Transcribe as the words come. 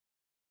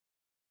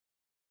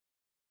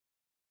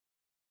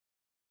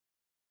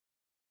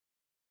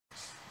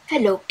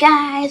Hello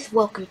guys,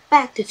 welcome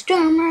back to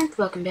Stormworks,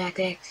 welcome back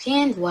to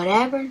XGames,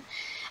 whatever,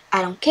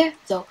 I don't care.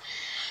 So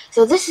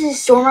this is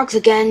Stormworks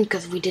again,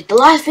 because we did the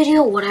last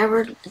video,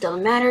 whatever, it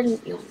doesn't matter,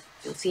 you'll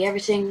see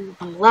everything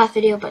from the last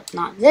video, but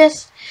not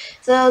this.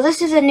 So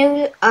this is a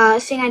new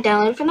thing I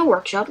downloaded from the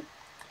workshop.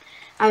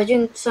 I was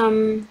doing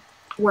some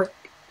work,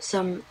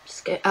 singing,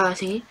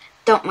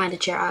 don't mind the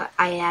chair,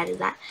 I added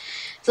that.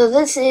 So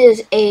this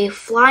is a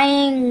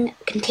flying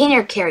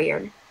container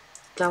carrier,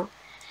 so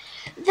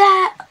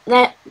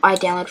that I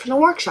downloaded from the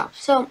workshop.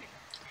 So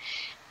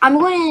I'm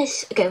going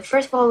to, okay,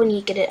 first of all, we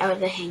need to get it out of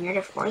the hangar,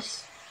 of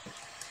course.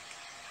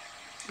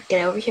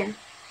 Get it over here.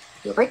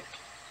 You'll break.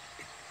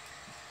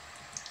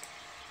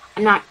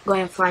 I'm not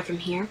going to fly from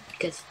here,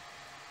 because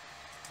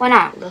why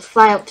not? Let's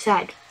fly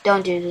outside.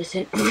 Don't do this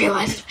in real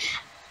life.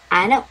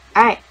 I know.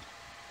 Alright.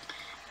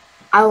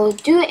 I will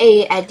do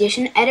a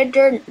addition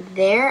editor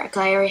there,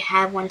 because I already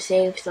have one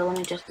saved, so let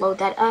me just load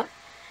that up.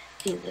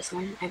 I think this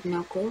one. I have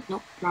no clue.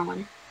 Nope, wrong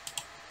one.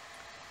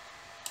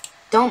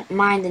 Don't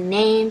mind the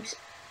names.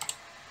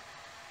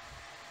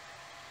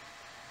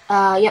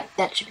 Yep,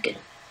 that should be good.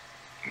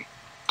 Alright.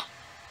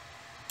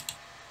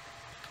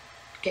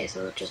 Okay,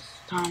 so just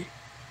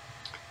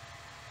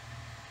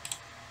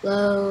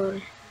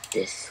load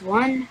this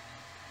one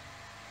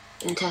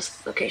and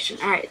test location.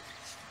 Alright.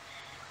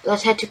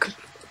 Let's head to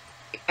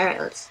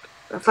alright, let's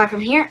fly from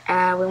here.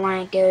 We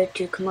want to go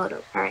to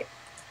Komodo. Alright.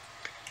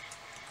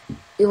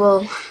 We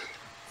will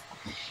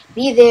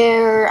be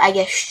there, I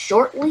guess,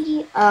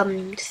 shortly.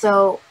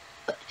 So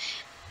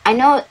I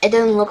know it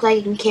doesn't look like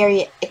it can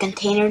carry a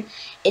container.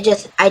 It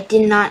just, I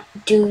did not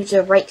do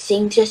the right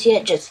thing just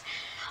yet. Just,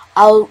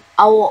 I'll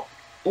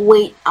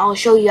wait. I'll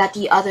show you at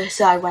the other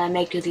side when I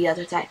make to the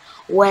other side.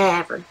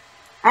 Whatever.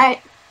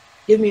 Alright.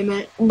 Give me a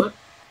minute.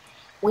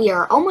 We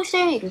are almost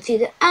there. You can see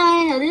the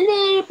eye a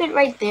little bit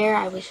right there.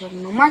 I wish I had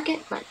no mark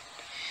it, but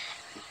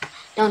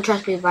don't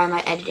trust me by my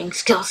editing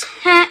skills.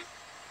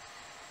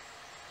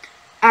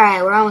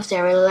 Alright, we're almost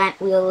there.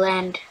 We'll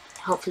land,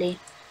 hopefully.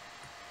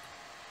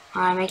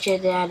 Alright, make sure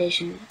the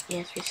addition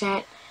is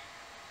reset.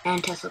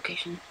 And test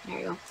location. There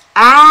we go.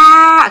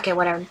 Okay,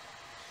 whatever.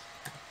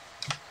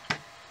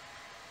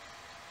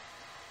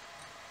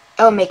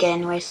 I'll make it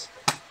anyways.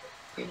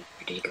 Where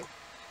did it go?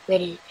 Where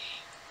did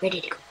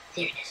it go?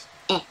 There it is.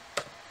 I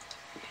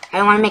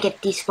don't want to make it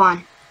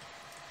despawn.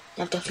 You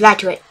have to fly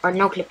to it, or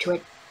no clip to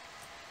it.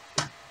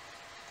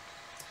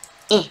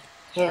 Here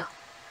you go.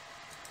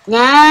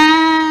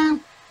 No!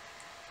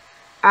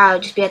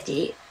 I'll just be at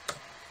the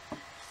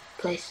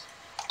place.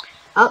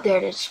 Oh, there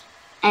it is.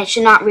 And it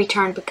should not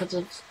return because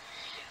of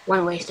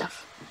one-way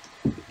stuff.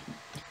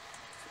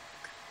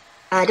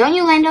 Don't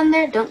you land on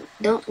there?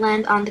 Don't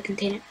land on the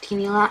container.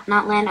 Can you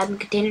not land on the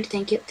container?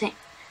 Thank you.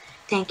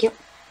 Thank you.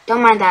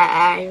 Don't mind that.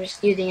 I was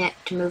using it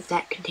to move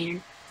that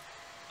container.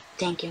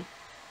 Thank you.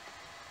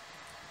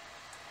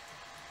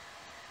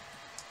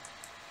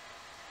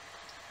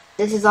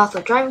 This is also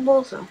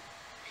drivable, so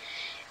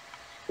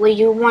what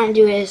you want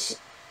to do is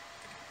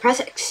press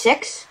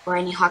X6 or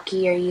any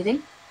hotkey you're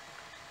using.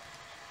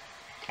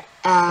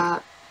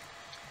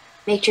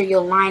 Make sure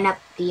you'll line up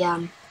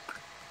the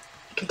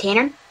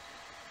container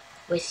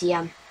with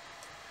the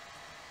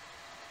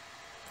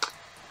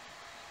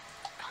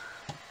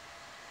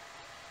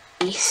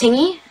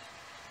thingy.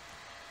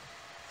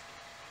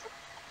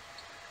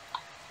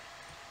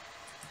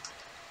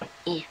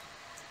 Yeah.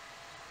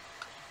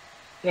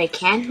 If I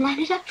can line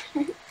it up.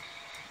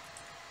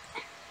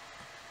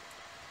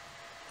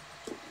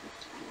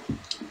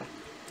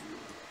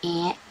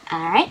 Yeah,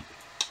 alright.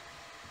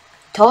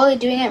 Totally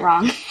doing it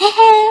wrong.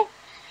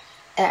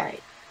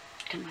 Alright,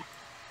 come on.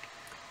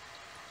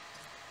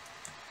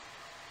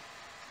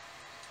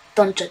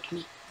 Don't judge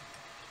me.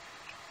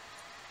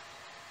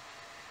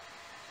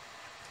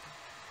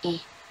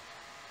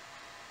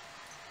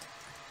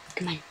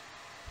 Come on.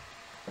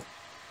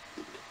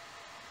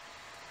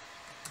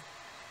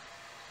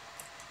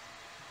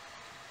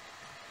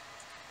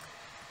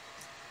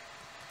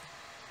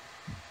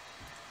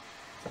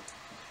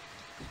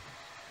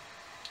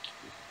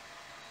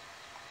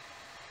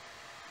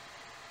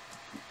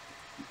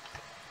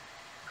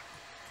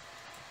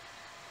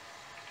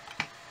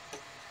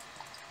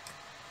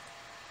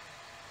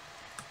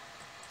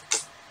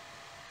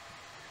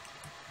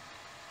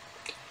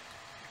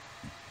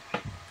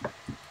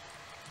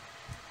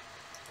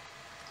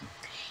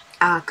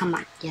 Come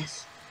on.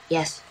 Yes.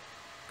 Yes.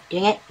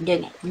 Doing it. I'm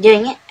doing it. I'm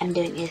doing it. I'm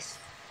doing this.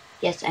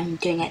 Yes, I'm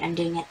doing it. I'm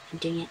doing it. I'm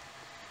doing it.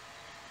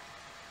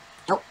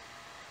 Nope.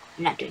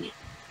 I'm not doing it.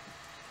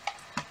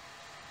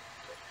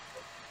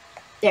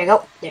 There you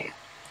go. There you go.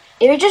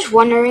 If you're just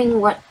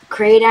wondering what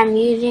crate I'm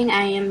using,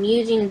 I am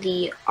using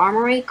the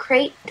armory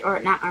crate, or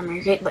not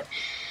armory crate, but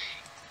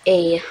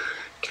a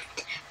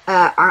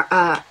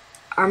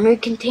armory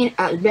container.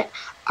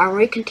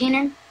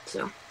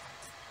 So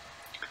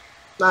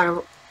a lot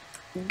of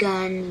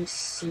guns,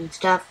 some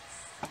stuff,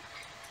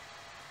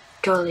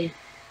 totally,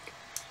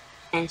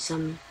 and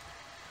some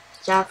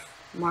stuff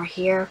more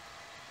here.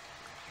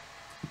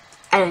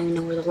 I don't even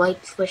know where the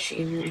light switch,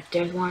 even if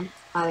there's one.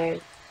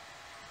 There's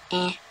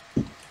Eh.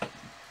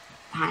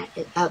 Behind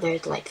it. Oh,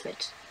 there's the light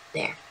switch.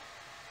 There.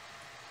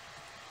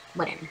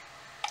 Whatever.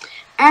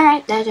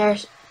 Alright, that's our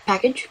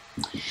package.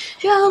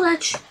 So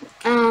let's,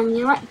 you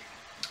know what?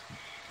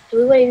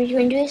 So what we're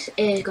going to do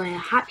is going to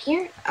hop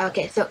here.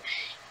 Okay, so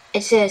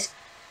it says,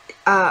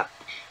 if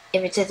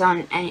it says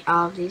on any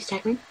of these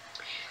technically,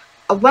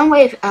 one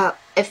way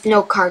if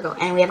no cargo,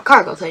 and we have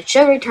cargo, so it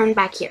should return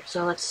back here.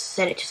 So let's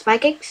set it to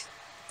Spikex.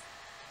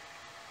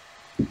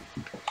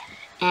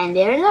 And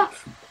there it's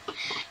off.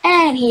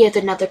 And here's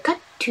another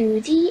cut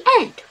to the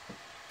end.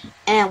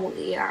 And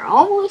we are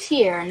almost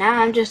here.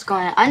 Now I'm just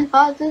going to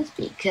unpause this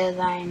because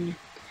I'm...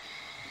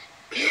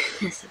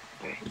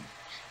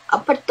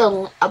 I'll put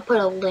a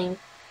link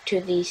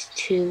to these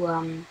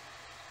two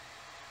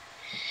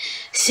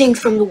things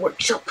from the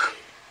workshop.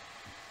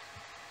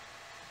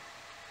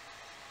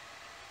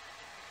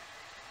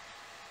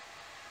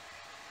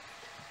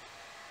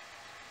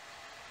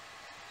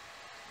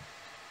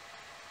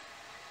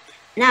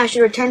 Now I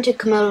should return to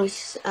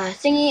Komodo's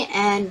thingy,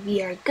 and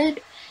we are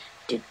good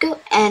to go.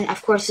 And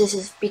of course, this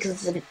is because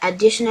it's an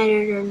addition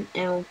editor.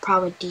 It will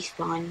probably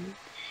despawn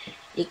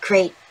the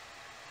crate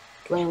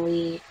when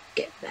we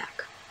get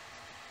back.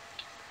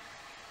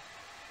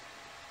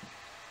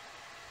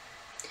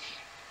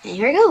 And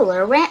here we go.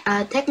 We're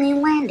technically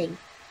landing.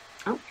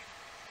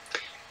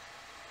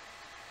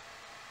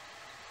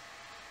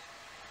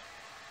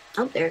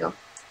 Oh, there we go.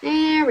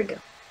 There we go.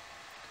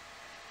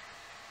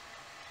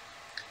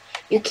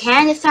 You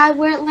can decide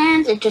where it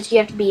lands. It's just you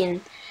have to be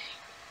in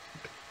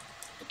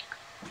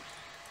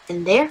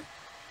there.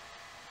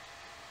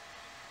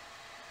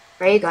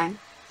 Where are you going?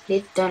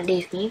 Please don't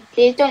leave me.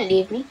 Please don't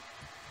leave me.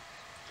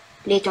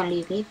 Please don't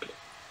leave me.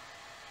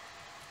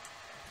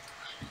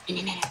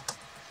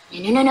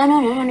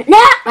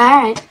 No.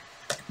 Alright.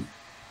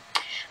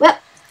 Well,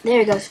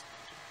 there it goes.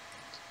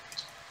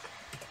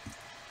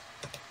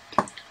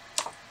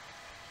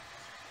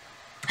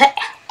 Hey.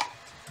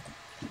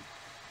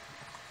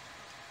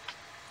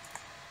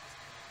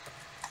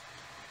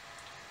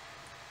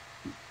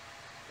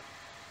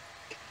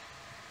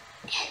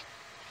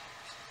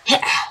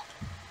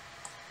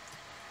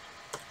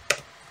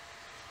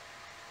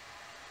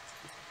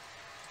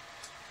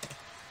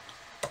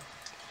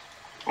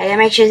 I gotta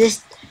make sure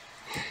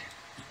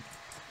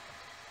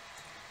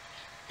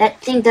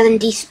that thing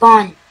doesn't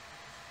despawn.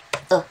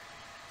 Oh.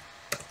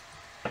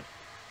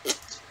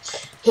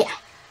 Yeah.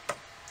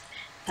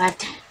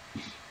 But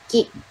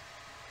keep.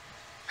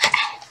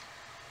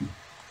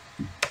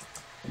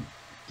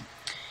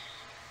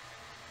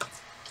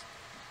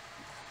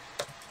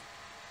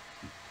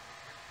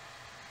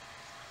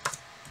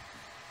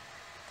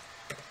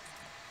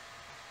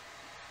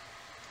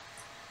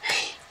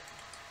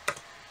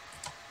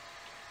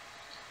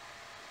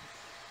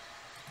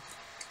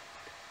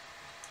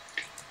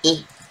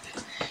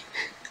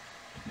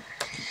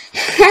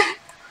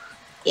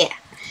 Yeah.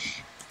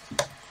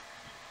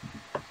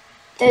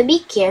 So be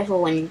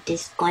careful when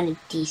this is going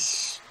to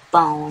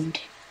despawn.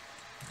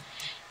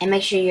 And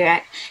make sure you're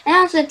at. And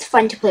also, it's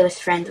fun to play with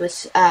friends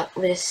with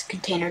this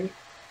container.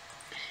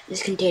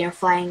 This container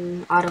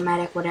flying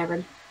automatic,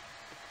 whatever.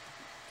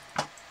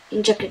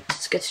 You can check it.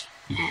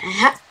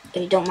 If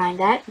you don't mind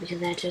that, because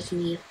that's just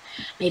me,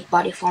 my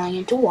body falling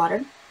into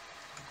water.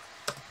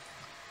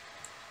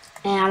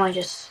 And I'm gonna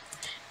just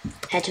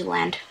head to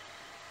land.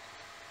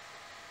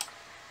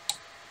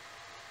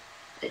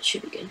 That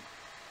should be good.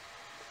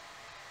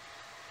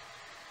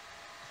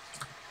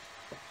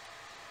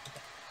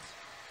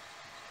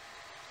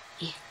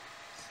 Yeah.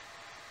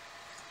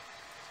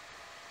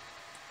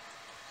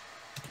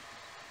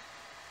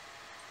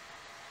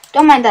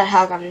 Don't mind that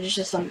helicopter, it's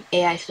just some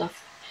AI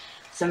stuff.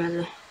 Some of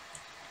the...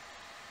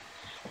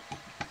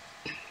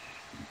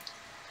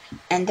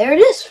 And there it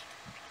is.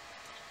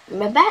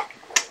 We're back.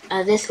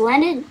 This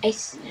landed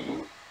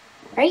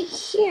right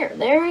here.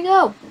 There we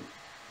go.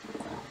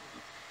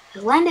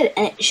 It landed,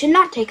 and it should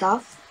not take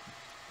off.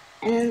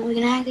 And then we're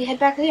gonna actually head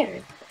back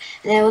there.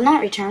 And it will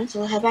not return, so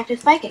we'll head back to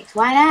Spikex.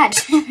 Why not?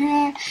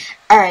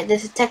 Alright,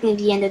 this is technically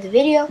the end of the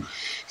video.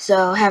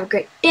 So have a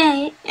great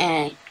day,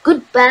 and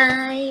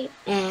goodbye,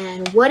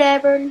 and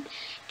whatever.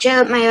 Check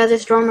out my other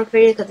Stormwork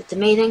video because it's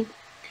amazing.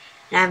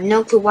 And I have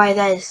no clue why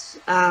that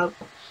is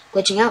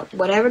glitching out,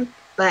 whatever.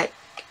 But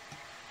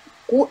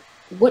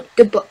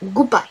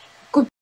goodbye.